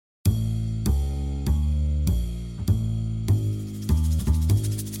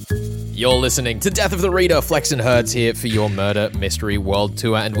You're listening to Death of the Reader. Flex and Herds here for your Murder Mystery World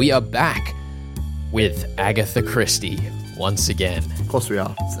Tour, and we are back with Agatha Christie once again. Of course we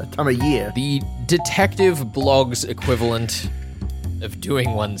are. It's that time of year. The detective blog's equivalent of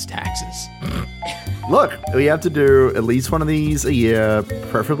doing one's taxes. Look, we have to do at least one of these a year,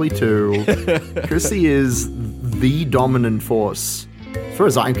 preferably two. Christie is the dominant force, as far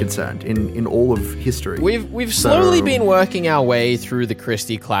as I'm concerned, in all of history. We've slowly been working our way through the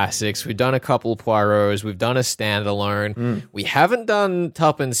Christie classics. We've done a couple Poirots. We've done a standalone. We haven't done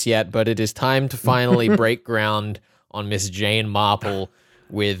Tuppence yet, but it is time to finally break ground on Miss Jane Marple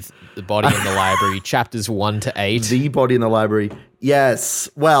with The Body in the Library, chapters 1 to 8. The Body in the Library. Yes.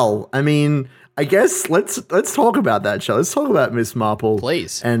 Well, I mean, I guess let's talk about that, shall we? Let's talk about Miss Marple.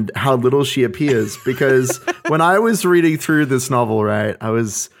 Please. And how little she appears. Because when I was reading through this novel, right, I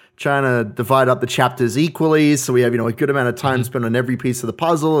was trying to divide up the chapters equally so we have, a good amount of time spent on every piece of the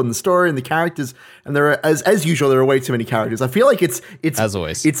puzzle and the story and the characters. And there are, as usual, there are way too many characters. I feel like it's as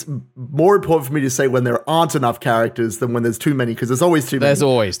always. It's more important for me to say when there aren't enough characters than when there's too many, because there's always too many. There's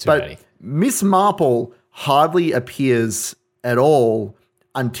always too many. Miss Marple hardly appears at all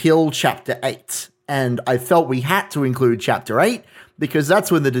until chapter 8. And I felt we had to include chapter 8 because that's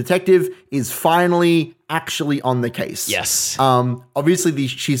when the detective is finally actually on the case. Yes. Obviously,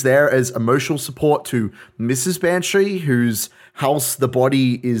 she's there as emotional support to Mrs. Bantry, whose house the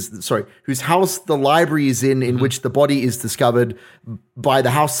library is in which the body is discovered by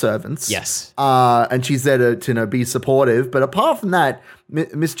the house servants. Yes. And she's there to be supportive. But apart from that,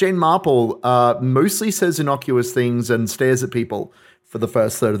 Miss Jane Marple mostly says innocuous things and stares at people for the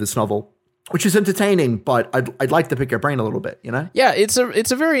first third of this novel, which is entertaining, but I'd like to pick her brain a little bit, Yeah, it's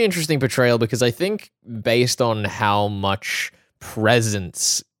a very interesting portrayal because I think based on how much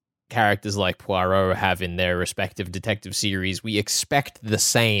presence characters like Poirot have in their respective detective series, we expect the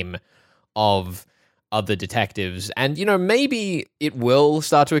same of other detectives. And, maybe it will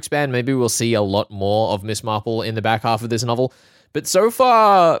start to expand. Maybe we'll see a lot more of Miss Marple in the back half of this novel. But so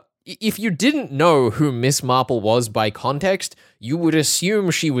far, if you didn't know who Miss Marple was by context, you would assume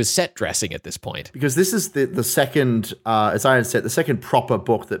she was set dressing at this point. Because this is the second, as I said, the second proper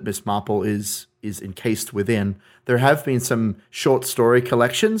book that Miss Marple is encased within. There have been some short story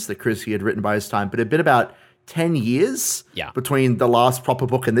collections that Christie had written by his time, but it had been about 10 years between the last proper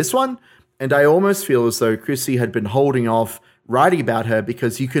book and this one. And I almost feel as though Christie had been holding off writing about her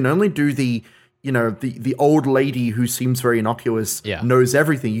because you can only do the old lady who seems very innocuous, knows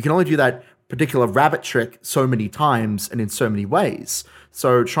everything. You can only do that particular rabbit trick so many times and in so many ways.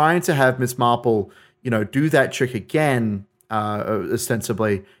 So trying to have Miss Marple, do that trick again,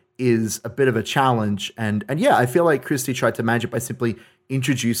 ostensibly, is a bit of a challenge. And yeah, I feel like Christie tried to manage it by simply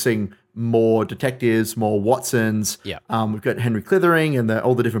introducing more detectives, more Watsons. Yeah. We've got Henry Clithering and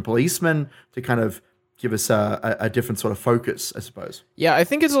all the different policemen to kind of give us a different sort of focus, I suppose. Yeah, I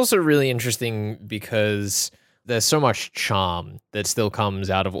think it's also really interesting because there's so much charm that still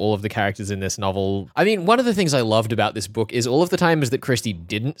comes out of all of the characters in this novel. I mean, one of the things I loved about this book is all of the times that Christie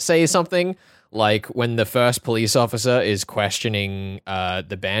didn't say something, like when the first police officer is questioning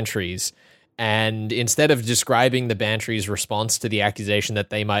the Bantrys, and instead of describing the Bantrys' response to the accusation that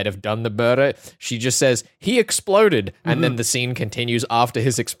they might have done the murder, she just says, "He exploded," and then the scene continues after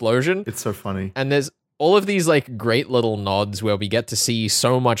his explosion. It's so funny. And there's all of these great little nods where we get to see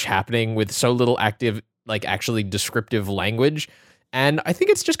so much happening with so little active, actually descriptive language. And I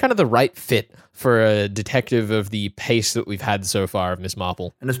think it's just kind of the right fit for a detective of the pace that we've had so far of Miss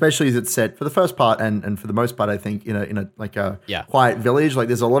Marple. And especially as it's set for the first part and for the most part, I think in a quiet village,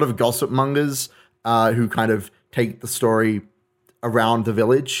 there's a lot of gossip mongers who kind of take the story around the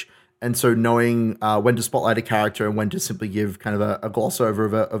village. And so knowing when to spotlight a character and when to simply give kind of a gloss over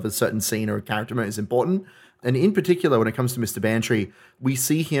of a certain scene or a character moment is important. And in particular, when it comes to Mr. Bantry, we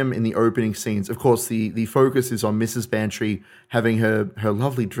see him in the opening scenes. Of course, the focus is on Mrs. Bantry having her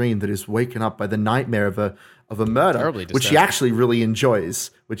lovely dream that is waken up by the nightmare of a murder, which she actually really enjoys,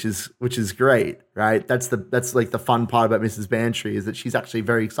 which is great, right? That's the fun part about Mrs. Bantry is that she's actually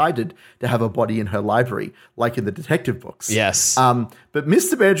very excited to have a body in her library, like in the detective books. Yes. But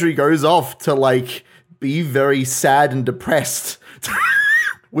Mr. Bantry goes off to be very sad and depressed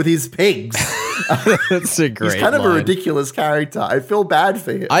with his pigs. That's a great He's kind of line. a ridiculous character. I feel bad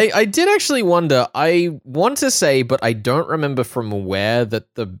for him. I did actually wonder, I want to say, but I don't remember from where,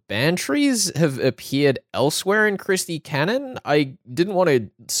 that the Bantrys have appeared elsewhere in Christie canon. I didn't want to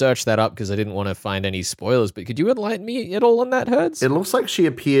search that up because I didn't want to find any spoilers, but could you enlighten me at all on that, Herds? It looks like she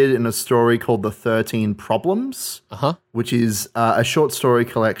appeared in a story called The 13 Problems, which is a short story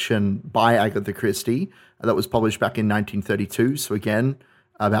collection by Agatha Christie that was published back in 1932. So again,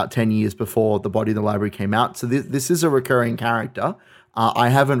 about 10 years before The Body in the Library came out. So this is a recurring character. I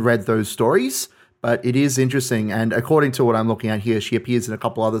haven't read those stories, but it is interesting. And according to what I'm looking at here, she appears in a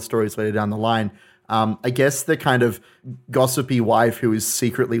couple other stories later down the line. I guess the kind of gossipy wife who is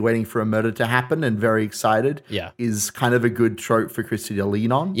secretly waiting for a murder to happen and very excited is kind of a good trope for Christie to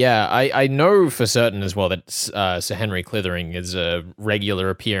lean on. Yeah, I know for certain as well that Sir Henry Clithering is a regular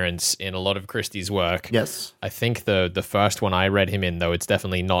appearance in a lot of Christie's work. Yes. I think the first one I read him in, though it's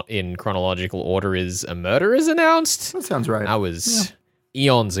definitely not in chronological order, is A Murder is Announced. That sounds right. That was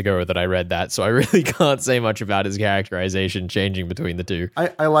eons ago that I read that, so I really can't say much about his characterization changing between the two.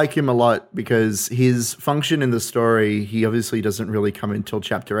 I like him a lot because his function in the story, he obviously doesn't really come until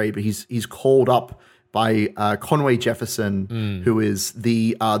chapter 8, but he's called up by Conway Jefferson, who is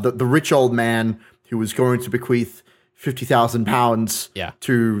the rich old man who was going to bequeath £50,000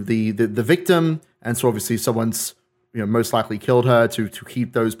 to the victim, and so obviously someone's most likely killed her to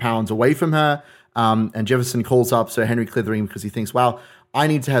keep those pounds away from her. And Jefferson calls up Sir Henry Clithering because he thinks, wow, I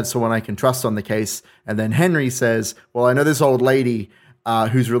need to have someone I can trust on the case. And then Henry says, well, I know this old lady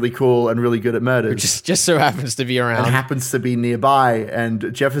who's really cool and really good at murders. Just so happens to be around. And happens to be nearby. And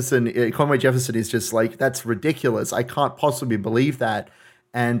Conway Jefferson is just like, that's ridiculous. I can't possibly believe that.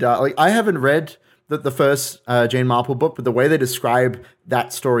 And I haven't read the first Jane Marple book, but the way they describe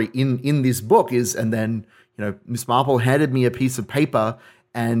that story in this book is, and then, Miss Marple handed me a piece of paper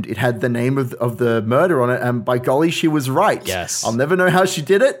and it had the name of the murder on it, and by golly, she was right. Yes. I'll never know how she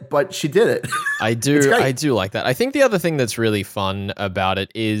did it, but she did it. I do like that. I think the other thing that's really fun about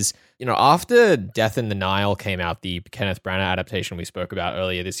it is, after Death in the Nile came out, the Kenneth Branagh adaptation we spoke about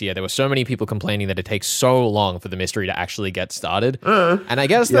earlier this year, there were so many people complaining that it takes so long for the mystery to actually get started. And I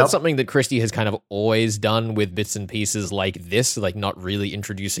guess that's something that Christie has kind of always done with bits and pieces like this, like not really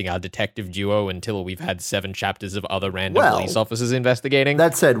introducing our detective duo until we've had 7 chapters of other random police officers investigating.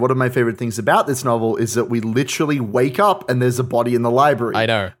 That said, one of my favorite things about this novel is that we literally wake up and there's a body in the library. I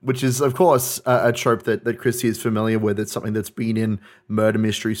know. Which is, of course, a trope that Christie is familiar with. It's something that's been in murder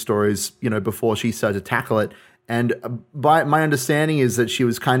mystery stories, before she started to tackle it. And by my understanding is that she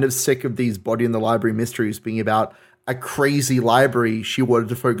was kind of sick of these body in the library mysteries being about a crazy library. She wanted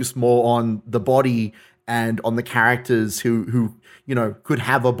to focus more on the body and on the characters who could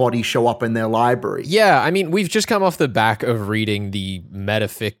have a body show up in their library. Yeah, I mean, we've just come off the back of reading the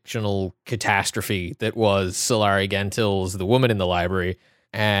metafictional catastrophe that was Solari Gentill's The Woman in the Library,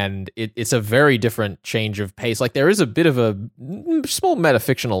 and it's a very different change of pace. Like, there is a bit of a small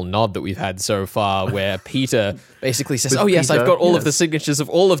metafictional nod that we've had so far where Peter basically says, yes, I've got all of the signatures of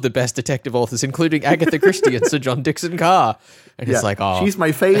all of the best detective authors, including Agatha Christie and Sir John Dixon Carr. And it's like, she's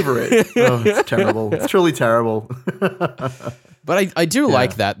my favorite. It's terrible. It's truly terrible. But I do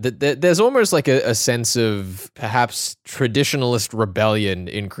like that there's almost like a sense of perhaps traditionalist rebellion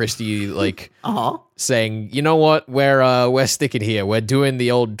in Christie, like saying, you know what, we're sticking here. We're doing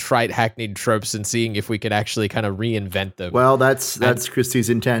the old trite hackneyed tropes and seeing if we can actually kind of reinvent them. Well, that's Christie's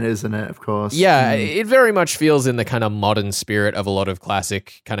intent, isn't it? Of course. Yeah, it very much feels in the kind of modern spirit of a lot of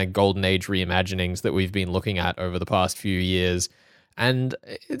classic kind of golden age reimaginings that we've been looking at over the past few years. And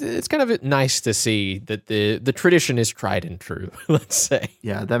it's kind of nice to see that the tradition is tried and true, let's say.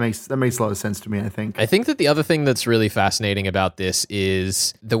 Yeah, that makes a lot of sense to me, I think. I think that the other thing that's really fascinating about this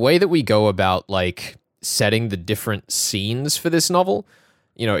is the way that we go about, like, setting the different scenes for this novel.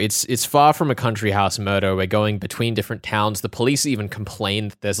 It's far from a country house murder. We're going between different towns. The police even complain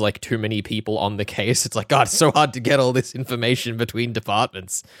that there's, like, too many people on the case. It's like, God, it's so hard to get all this information between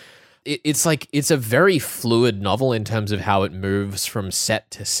departments. It's a very fluid novel in terms of how it moves from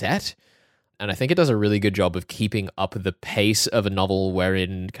set to set. And I think it does a really good job of keeping up the pace of a novel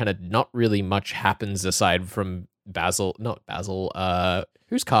wherein kind of not really much happens aside from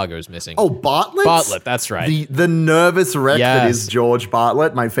whose cargo's missing? Oh, Bartlett? Bartlett, that's right. The nervous wreck that is George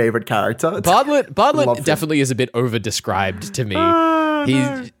Bartlett, my favorite character. Bartlett definitely is a bit over-described to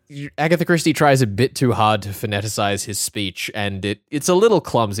me. Agatha Christie tries a bit too hard to phoneticize his speech, and it's a little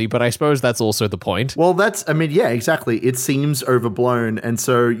clumsy, but I suppose that's also the point. Well, exactly. It seems overblown, and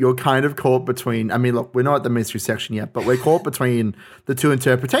so you're kind of caught between, look, we're not at the mystery section yet, but we're caught between the two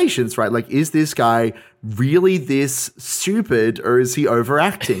interpretations, right? Like, is this guy really this stupid, or is he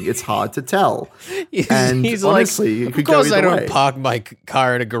overacting? It's hard to tell. He's honestly, like, it could of course go I either don't way. park my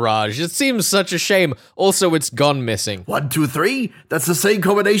car in a garage. It seems such a shame. Also, it's gone missing. 1, 2, 3. That's the same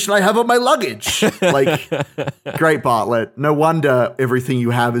combination I have on my luggage. Like, great Bartlett. No wonder everything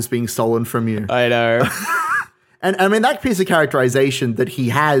you have is being stolen from you. I know. And that piece of characterization that he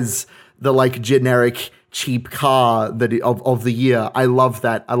has the, like, generic cheap car of the year. I love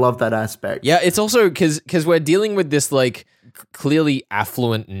that. I love that aspect. Yeah, it's also because we're dealing with this, like, clearly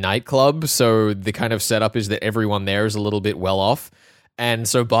affluent nightclub, so the kind of setup is that everyone there is a little bit well off. And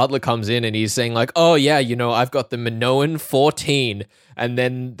so Bartlett comes in and he's saying like, oh yeah, I've got the Minoan 14. And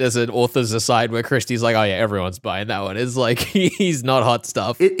then there's an author's aside where Christie's like, oh yeah, everyone's buying that one. It's like, he's not hot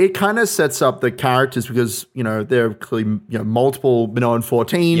stuff. It kind of sets up the characters because, there are clearly, multiple Minoan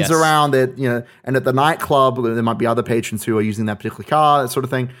 14s around that, and at the nightclub, there might be other patrons who are using that particular car, that sort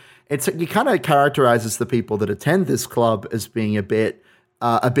of thing. It kind of characterizes the people that attend this club as being a bit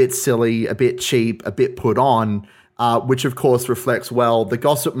silly, a bit cheap, a bit put on, which of course reflects the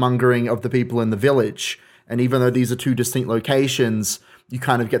gossip mongering of the people in the village. And even though these are two distinct locations, you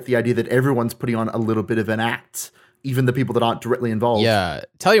kind of get the idea that everyone's putting on a little bit of an act, even the people that aren't directly involved. Yeah.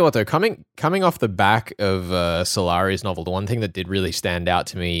 Tell you what, though, coming off the back of Solari's novel, the one thing that did really stand out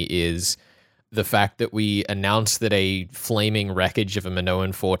to me is the fact that we announced that a flaming wreckage of a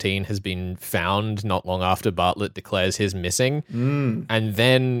Minoan 14 has been found not long after Bartlett declares his missing. And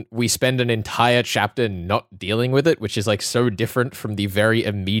then we spend an entire chapter not dealing with it, which is like so different from the very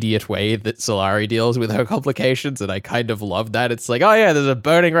immediate way that Solari deals with her complications. And I kind of love that. It's like, oh yeah, there's a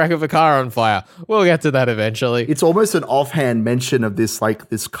burning wreck of a car on fire. We'll get to that eventually. It's almost an offhand mention of this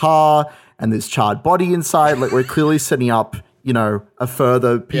car and this charred body inside. Like we're clearly setting up a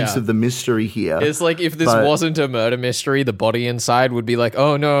further piece of the mystery here. It's like if this wasn't a murder mystery, the body inside would be like,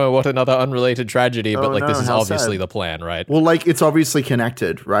 oh no, what another unrelated tragedy. But this is obviously the plan, right? Well, it's obviously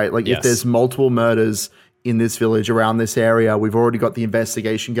connected, right? Like if there's multiple murders in this village around this area, we've already got the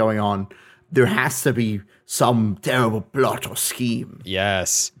investigation going on. There has to be some terrible plot or scheme.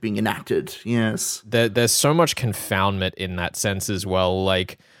 Yes. Being enacted. Yes. There's so much confoundment in that sense as well.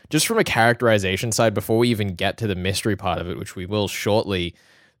 Like, just from a characterization side, before we even get to the mystery part of it, which we will shortly,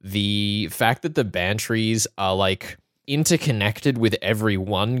 the fact that the Bantries are like interconnected with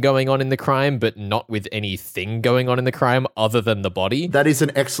everyone going on in the crime, but not with anything going on in the crime other than the body. That is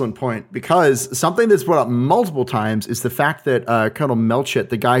an excellent point, because something that's brought up multiple times is the fact that Colonel Melchett,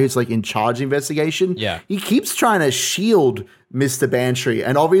 the guy who's like in charge of the investigation, he keeps trying to shield Mr. Bantry.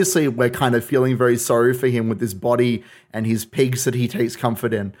 And obviously we're kind of feeling very sorry for him with his body and his pigs that he takes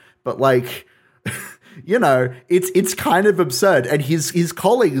comfort in. But like, it's kind of absurd. And his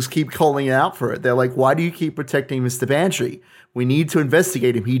colleagues keep calling out for it. They're like, why do you keep protecting Mr. Bantry? We need to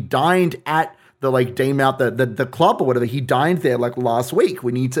investigate him. He dined at the like Dame out the club or whatever. He dined there like last week.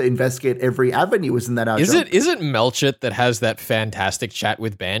 We need to investigate every avenue. Isn't that our job? Is it Melchett that has that fantastic chat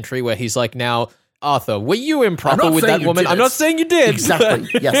with Bantry where he's like, now, Arthur, were you improper with that woman? I'm not saying you did. Exactly.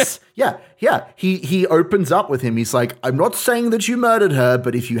 Yes. Yeah. He opens up with him. He's like, I'm not saying that you murdered her,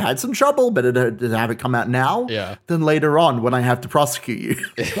 but if you had some trouble, better to have it come out now than later on when I have to prosecute you.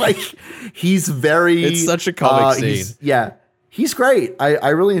 Like, he's very... It's such a comic scene. He's great. I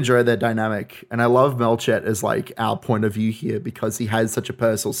really enjoy their dynamic. And I love Melchett as like our point of view here because he has such a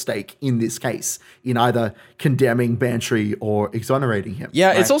personal stake in this case in either condemning Bantry or exonerating him.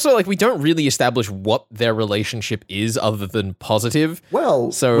 Yeah, right? It's also like we don't really establish what their relationship is other than positive.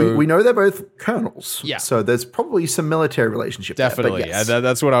 Well, so we know they're both colonels. Yeah. So there's probably some military relationship Definitely. there. Yes.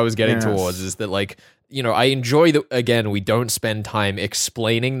 That's what I was getting towards is that like, I enjoy that, again, we don't spend time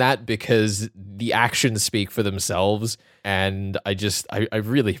explaining that because the actions speak for themselves. And I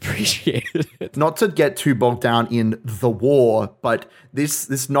really appreciate it. Not to get too bogged down in the war, but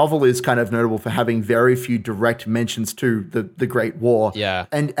this novel is kind of notable for having very few direct mentions to the Great War. Yeah.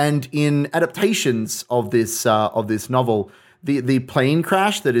 And in adaptations of this novel, the plane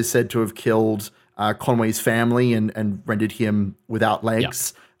crash that is said to have killed Conway's family and rendered him without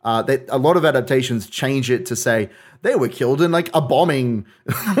legs. That a lot of adaptations change it to say they were killed in like a bombing,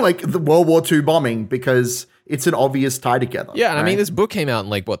 like the World War II bombing, because it's an obvious tie together. Yeah, and right? I mean, this book came out in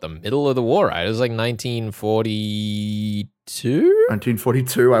like the middle of the war, right? It was like 1942.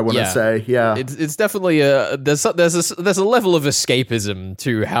 1942, I want to say. Yeah, it's definitely there's a level of escapism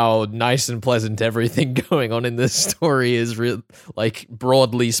to how nice and pleasant everything going on in this story is. Like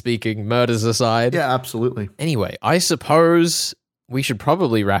broadly speaking, murders aside. Yeah, absolutely. Anyway, I suppose we should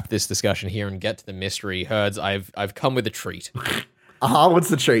probably wrap this discussion here and get to the mystery. Herds, I've come with a treat. What's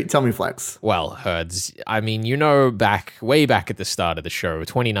the treat? Tell me, Flex. Well, Herds, I mean, way back at the start of the show,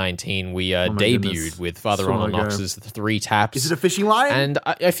 2019, we debuted with Father Ronald Knox's Three Taps. Is it a fishing line? And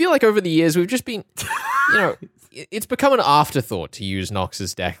I feel like over the years, we've just been, it's become an afterthought to use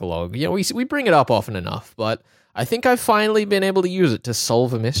Knox's Decalogue. We bring it up often enough, but I think I've finally been able to use it to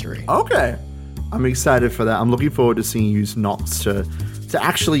solve a mystery. Okay. I'm excited for that. I'm looking forward to seeing you use Knox to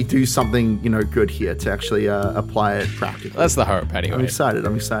actually do something, good here, to actually apply it practically. That's the hope, anyway. I'm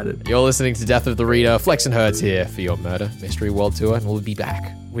excited. You're listening to Death of the Reader. Flex and Herds here for your Murder Mystery World Tour, and we'll be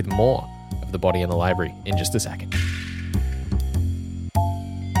back with more of The Body in the Library in just a second.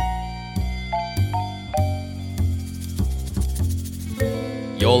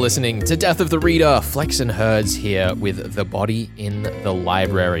 You're listening to Death of the Reader. Flex and Herds here with The Body in the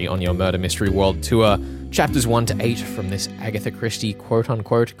Library on your Murder Mystery World Tour. Chapters 1 to 8 from this Agatha Christie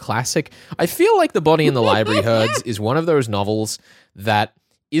quote-unquote classic. I feel like The Body in the Library, Herds, is one of those novels that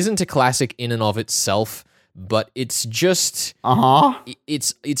isn't a classic in and of itself, but it's just...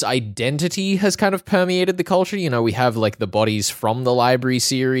 Its identity has kind of permeated the culture. You know, we have like the Bodies from the Library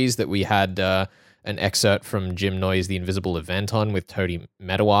series that we had... an excerpt from Jim Noy's The Invisible Event on with Tony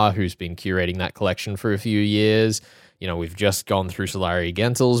Medawar, who's been curating that collection for a few years. You know, we've just gone through Solari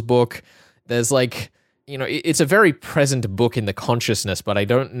Gentel's book. There's like, you know, it's a very present book in the consciousness, but I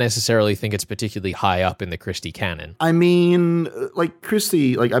don't necessarily think it's particularly high up in the Christie canon. I mean, like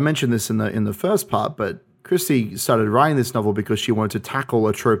Christie, like I mentioned this in the first part, but Christie started writing this novel because she wanted to tackle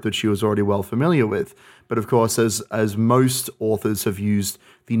a trope that she was already well familiar with. But of course, as most authors have used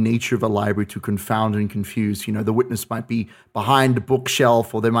the nature of a library to confound and confuse, you know, the witness might be behind a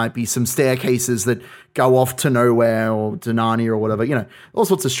bookshelf, or there might be some staircases that go off to nowhere or to Narnia or whatever. You know, all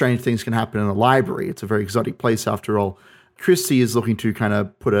sorts of strange things can happen in a library. It's a very exotic place after all. Christie is looking to kind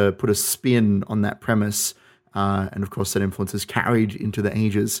of put a spin on that premise. And of course, that influence is carried into the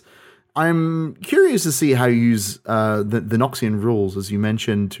ages. I'm curious to see how you use the Noxian rules, as you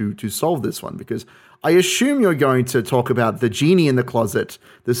mentioned, to solve this one, because I assume you're going to talk about the genie in the closet,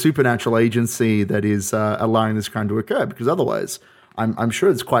 the supernatural agency that is allowing this crime to occur, because otherwise, I'm sure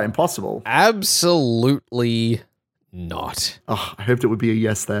it's quite impossible. Absolutely not. Oh, I hoped it would be a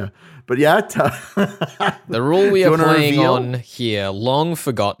yes there. But yeah. The rule we are playing on here, long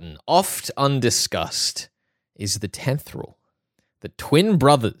forgotten, oft undiscussed, is the 10th rule. The twin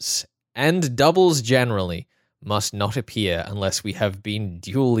brothers and doubles generally must not appear unless we have been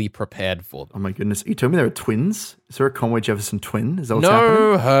duly prepared for them. Oh my goodness. You told me there are twins? Is there a Conway Jefferson twin? Is that what's happening?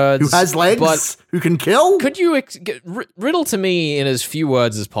 No, Herds. Who has legs? Who can kill? Could you riddle to me in as few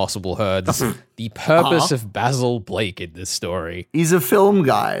words as possible, Herds, the purpose of Basil Blake in this story? He's a film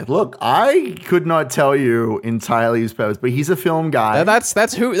guy. Look, I could not tell you entirely his purpose, but he's a film guy.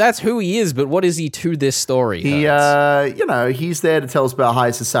 That's who he is, but what is he to this story, Herds? You know, he's there to tell us about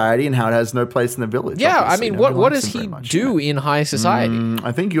high society and how it has no place in the village. Yeah, obviously. I mean, what does he do in high society?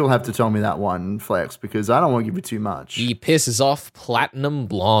 I think you'll have to tell me that one, Flex, because I don't want to give you too much. He pisses off platinum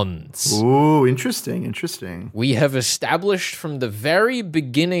blondes. Ooh, interesting. We have established from the very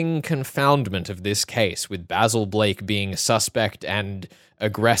beginning confoundment of this case, with Basil Blake being suspect and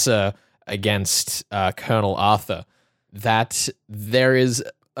aggressor against Colonel Arthur, that there is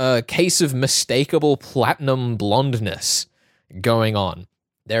a case of mistakable platinum blondness going on.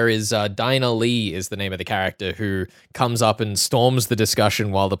 There is Dinah Lee is the name of the character, who comes up and storms the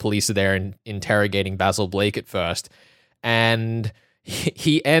discussion while the police are there interrogating Basil Blake at first. And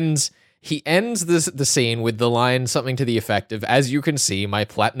he ends the scene with the line something to the effect of, "As you can see, my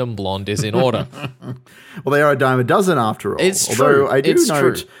platinum blonde is in order." Well, they are a dime a dozen after all. It's Although true. I do it's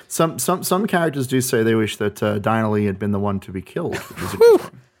note true. some characters do say they wish that Dinah Lee had been the one to be killed. Which is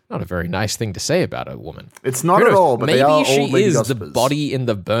interesting. Not a very nice thing to say about a woman. It's not at all, but maybe they are she old lady is gossipers. the body in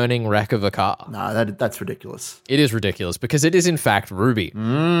the burning wreck of a car. Nah, that's ridiculous. It is ridiculous because it is in fact Ruby.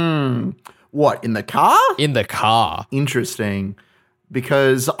 What, in the car? In the car. Interesting.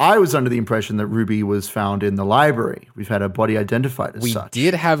 Because I was under the impression that Ruby was found in the library. We've had her body identified as such. We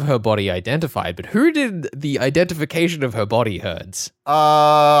did have her body identified, but who did the identification of her body, Herds?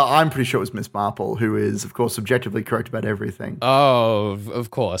 I'm pretty sure it was Miss Marple, who is, of course, subjectively correct about everything. Oh, of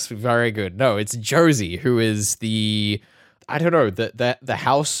course. Very good. No, it's Josie, who is the... I don't know, the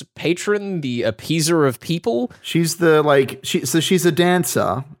house patron, the appeaser of people. She's she's a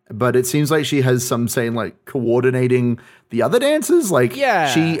dancer, but it seems like she has some saying like coordinating the other dancers. Like,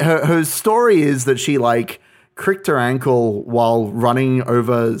 yeah, her story is that she like cricked her ankle while running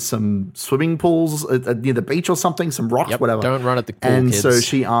over some swimming pools near the beach or something, some rocks, whatever. Don't run at the pool, and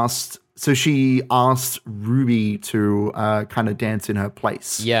kids. So she asked Ruby to kind of dance in her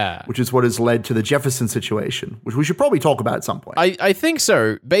place. Yeah. Which is what has led to the Jefferson situation, which we should probably talk about at some point. I think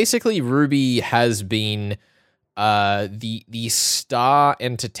so. Basically, Ruby has been the star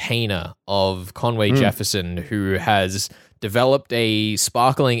entertainer of Conway Jefferson, who has developed a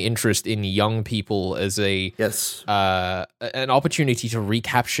sparkling interest in young people as an opportunity to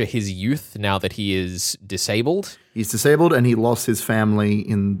recapture his youth now that he is disabled. He's disabled and he lost his family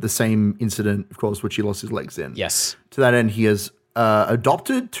in the same incident, of course, which he lost his legs in. Yes. To that end, he has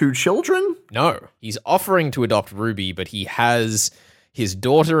adopted 2 children? No. He's offering to adopt Ruby, but he has his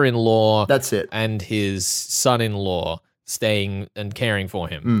daughter-in-law That's it. and his son-in-law staying and caring for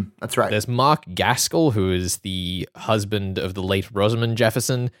him. That's right. There's Mark Gaskell, who is the husband of the late Rosamond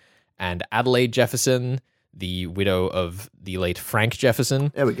Jefferson, and Adelaide Jefferson. the widow of the late Frank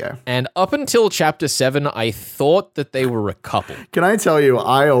Jefferson. There we go. And up until chapter 7, I thought that they were a couple. Can I tell you,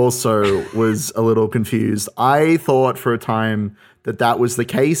 I also was a little confused. I thought for a time that was the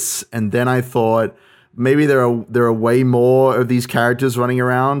case, and then I thought maybe there are way more of these characters running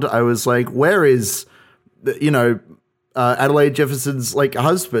around. I was like, where is, Adelaide Jefferson's like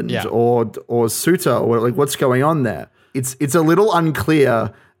husband or suitor, or like what's going on there? It's a little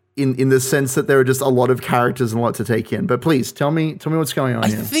unclear in the sense that there are just a lot of characters and a lot to take in. But please tell me what's going on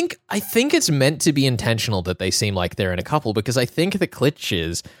here. I think it's meant to be intentional that they seem like they're in a couple, because I think the glitch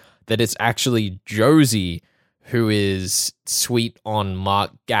is that it's actually Josie who is sweet on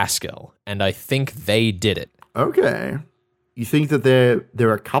Mark Gaskell, and I think they did it. Okay. You think that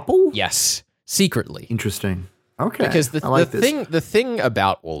they're a couple? Yes, secretly. Interesting. Okay. Because the thing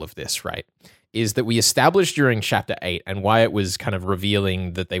about all of this, right, is that we established during chapter 8, and why it was kind of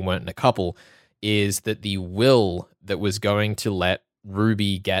revealing that they weren't in a couple, is that the will that was going to let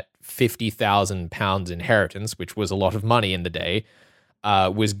Ruby get £50,000 inheritance, which was a lot of money in the day,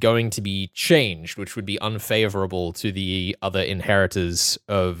 was going to be changed, which would be unfavorable to the other inheritors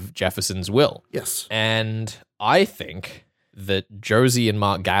of Jefferson's will. Yes. And I think that Josie and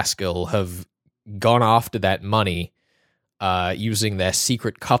Mark Gaskell have gone after that money using their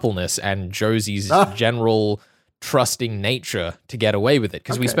secret coupleness and Josie's general trusting nature to get away with it.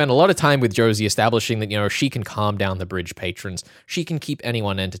 Because we spend a lot of time with Josie establishing that, she can calm down the bridge patrons. She can keep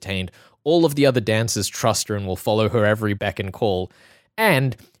anyone entertained. All of the other dancers trust her and will follow her every beck and call.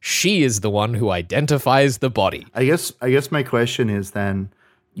 And she is the one who identifies the body. I guess my question is then,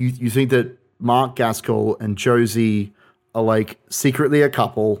 you think that Mark Gaskell and Josie are like secretly a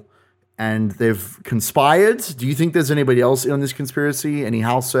couple and they've conspired? Do you think there's anybody else in on this conspiracy? Any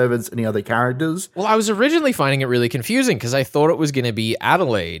house servants? Any other characters? Well, I was originally finding it really confusing because I thought it was going to be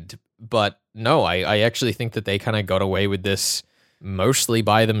Adelaide. But no, I actually think that they kind of got away with this mostly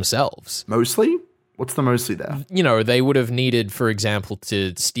by themselves. Mostly? What's the mostly there? They would have needed, for example,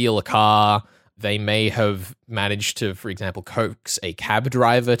 to steal a car. They may have managed to, for example, coax a cab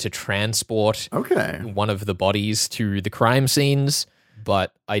driver to transport one of the bodies to the crime scenes.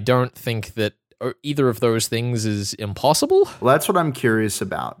 But I don't think that either of those things is impossible. Well, that's what I'm curious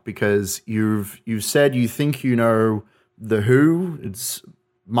about, because you've said you think you know the who. It's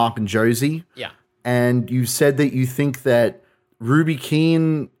Mark and Josie. Yeah. And you said that you think that Ruby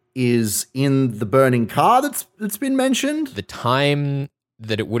Keene is in the burning car that's been mentioned. The time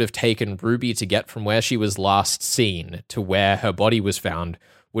that it would have taken Ruby to get from where she was last seen to where her body was found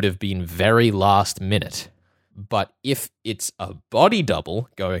would have been very last minute. But if it's a body double,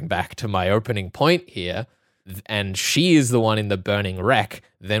 going back to my opening point here, and she is the one in the burning wreck,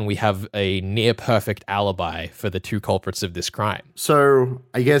 then we have a near perfect alibi for the two culprits of this crime. So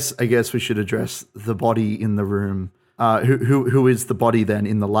I guess we should address the body in the room. Who is the body then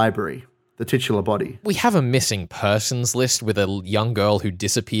in the library? The titular body. We have a missing persons list with a young girl who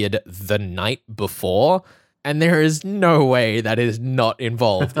disappeared the night before, and there is no way that is not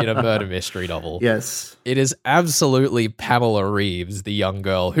involved in a murder mystery novel. Yes. It is absolutely Pamela Reeves, the young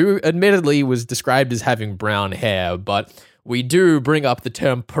girl, who admittedly was described as having brown hair, but we do bring up the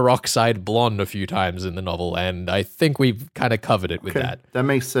term peroxide blonde a few times in the novel, and I think we've kind of covered it with that. That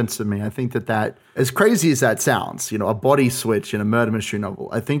makes sense to me. I think that, as crazy as that sounds, a body switch in a murder mystery novel,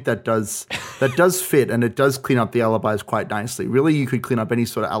 I think that does fit, and it does clean up the alibis quite nicely. Really, you could clean up any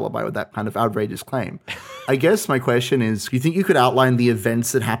sort of alibi with that kind of outrageous claim. I guess my question is, do you think you could outline the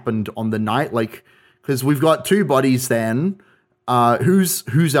events that happened on the night? Like, because we've got two bodies then.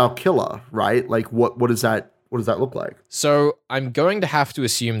 Who's our killer, right? Like, what does that look like? So I'm going to have to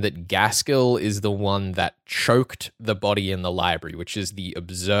assume that Gaskell is the one that choked the body in the library, which is the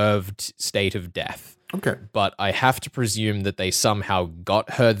observed state of death. Okay. But I have to presume that they somehow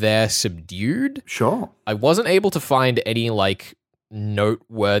got her there subdued. Sure. I wasn't able to find any,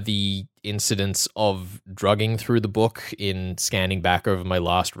 noteworthy incidents of drugging through the book in scanning back over my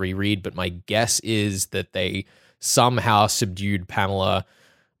last reread, but my guess is that they somehow subdued Pamela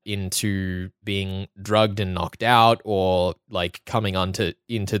into being drugged and knocked out, or coming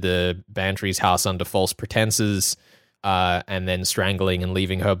into the Bantry's house under false pretenses, and then strangling and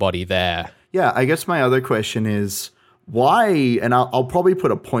leaving her body there. Yeah, I guess my other question is why, and I'll probably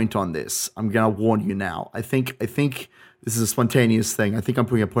put a point on this. I'm going to warn you now. I think this is a spontaneous thing. I think I'm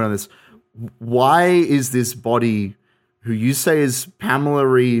putting a point on this. Why is this body, who you say is Pamela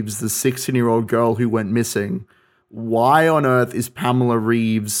Reeves, the 16-year-old girl who went missing, why on earth is Pamela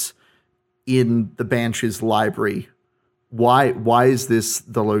Reeves in the Banshees library? Why is this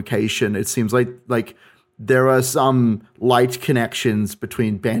the location? It seems like there are some light connections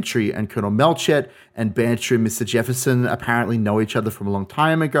between Bantry and Colonel Melchett, and Bantry and Mr. Jefferson apparently know each other from a long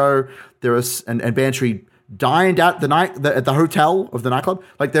time ago. And Bantry dined at the hotel of the nightclub.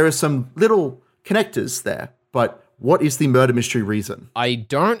 Like, there are some little connectors there, but what is the murder mystery reason? I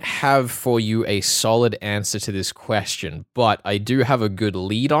don't have for you a solid answer to this question, but I do have a good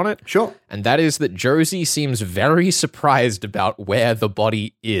lead on it. Sure. And that is that Josie seems very surprised about where the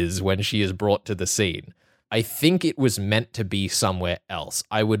body is when she is brought to the scene. I think it was meant to be somewhere else.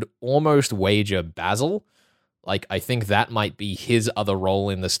 I would almost wager Basil. Like, I think that might be his other role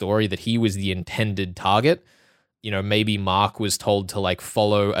in the story, that he was the intended target. You know, maybe Mark was told to, like,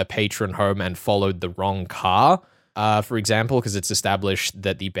 follow a patron home and followed the wrong car. For example, because it's established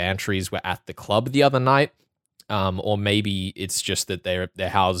that the Bantrys were at the club the other night, or maybe it's just that their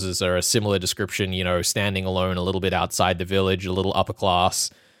houses are a similar description, you know, standing alone a little bit outside the village, a little upper class.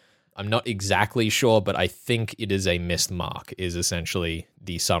 I'm not exactly sure, but I think it is a missed mark, is essentially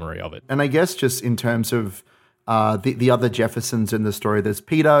the summary of it. And I guess just in terms of the other Jeffersons in the story, there's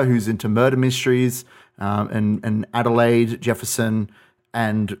Peter, who's into murder mysteries, and Adelaide Jefferson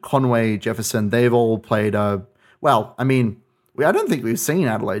and Conway Jefferson. They've all played I don't think we've seen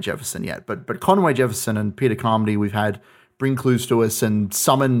Adelaide Jefferson yet, but Conway Jefferson and Peter Carmody, we've had bring clues to us and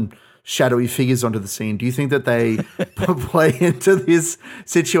summon shadowy figures onto the scene. Do you think that they play into this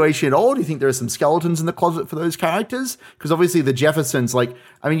situation at all? Do you think there are some skeletons in the closet for those characters? Because obviously the Jeffersons,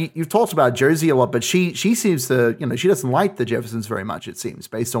 you've talked about Josie a lot, but she seems to, she doesn't like the Jeffersons very much, it seems,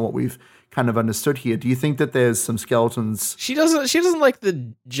 based on what we've kind of understood here. Do you think that there's some skeletons? She doesn't like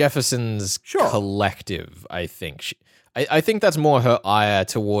the Jeffersons collective, I think. I think that's more her ire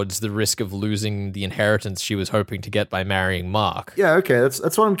towards the risk of losing the inheritance she was hoping to get by marrying Mark. Yeah, okay, that's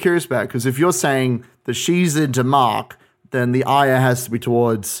what I'm curious about, because if you're saying that she's into Mark, then the ire has to be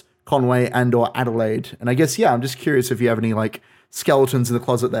towards Conway and or Adelaide. And I guess, I'm just curious if you have any, skeletons in the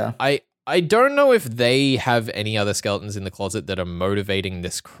closet there. I don't know if they have any other skeletons in the closet that are motivating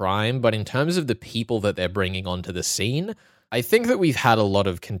this crime, but in terms of the people that they're bringing onto the scene, I think that we've had a lot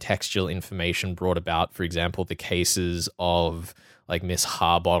of contextual information brought about. For example, the cases of Miss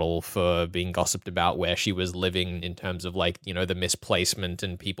Harbottle for being gossiped about where she was living, in terms of the misplacement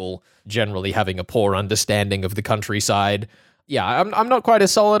and people generally having a poor understanding of the countryside. Yeah, I'm not quite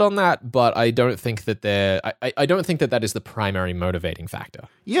as solid on that, but I don't think that I don't think that is the primary motivating factor.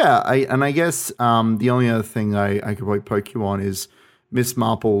 Yeah, I guess the only other thing I could probably poke you on is Miss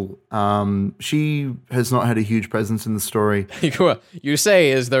Marple. She has not had a huge presence in the story. You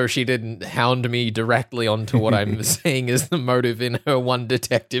say as though she didn't hound me directly onto what I'm saying is the motive in her one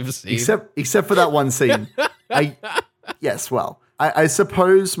detective scene. Except for that one scene. I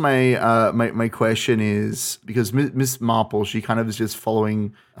suppose my question is, because Miss Marple, she kind of is just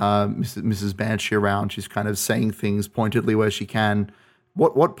following Mrs. Banshee around. She's kind of saying things pointedly where she can.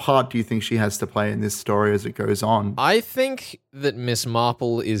 What part do you think she has to play in this story as it goes on? I think that Miss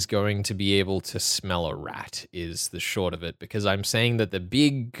Marple is going to be able to smell a rat, is the short of it, because I'm saying that the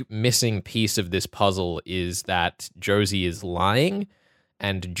big missing piece of this puzzle is that Josie is lying,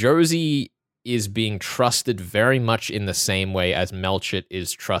 and Josie is being trusted very much in the same way as Melchett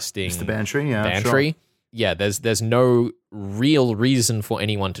is trusting Mr. Bantry. Yeah, Bantry. Sure. Yeah, there's no real reason for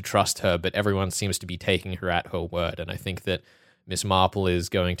anyone to trust her, but everyone seems to be taking her at her word, and I think that Miss Marple is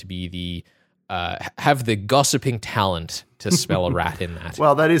going to be have the gossiping talent to smell a rat in that.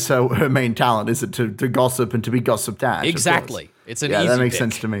 Well, that is her main talent, is it, to gossip and to be gossiped at? Exactly. It's an easy that makes pick.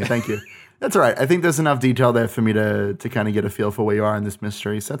 sense to me. Thank you. That's all right. I think there's enough detail there for me to kind of get a feel for where you are in this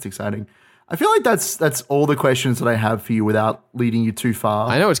mystery, so that's exciting. I feel like that's all the questions that I have for you without leading you too far.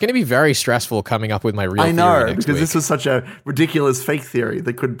 I know, it's going to be very stressful coming up with my real theory next week. This was such a ridiculous fake theory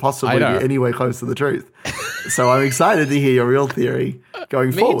that could possibly be anywhere close to the truth. So I'm excited to hear your real theory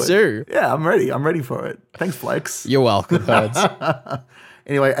going forward. Me too. Yeah, I'm ready. I'm ready for it. Thanks, Flex. You're welcome, Herds.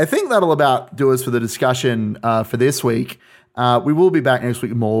 Anyway, I think that'll about do us for the discussion for this week. We will be back next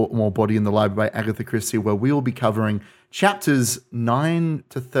week with more Body in the Library by Agatha Christie, where we will be covering chapters 9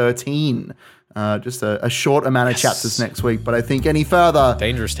 to 13. Just a short amount of chapters next week, but I think any further,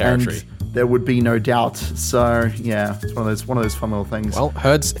 dangerous territory, there would be no doubt. So yeah, it's one of those fun little things. Well,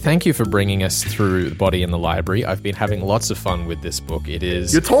 Herds, thank you for bringing us through Body in the Library. I've been having lots of fun with this book. It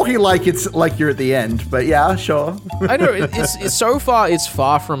is. You're talking like it's like you're at the end, but yeah, sure. I know it's so far. It's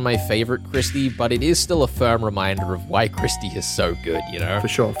far from my favorite Christie, but it is still a firm reminder of why Christie is so good. You know, for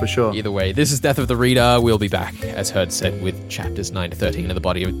sure. Either way, this is Death of the Reader. We'll be back, as Herds said, with chapters 9 to 13 of the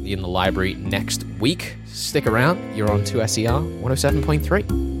Body in the Library next week. Stick around. You're on 2SER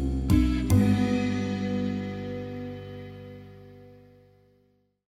 107.3.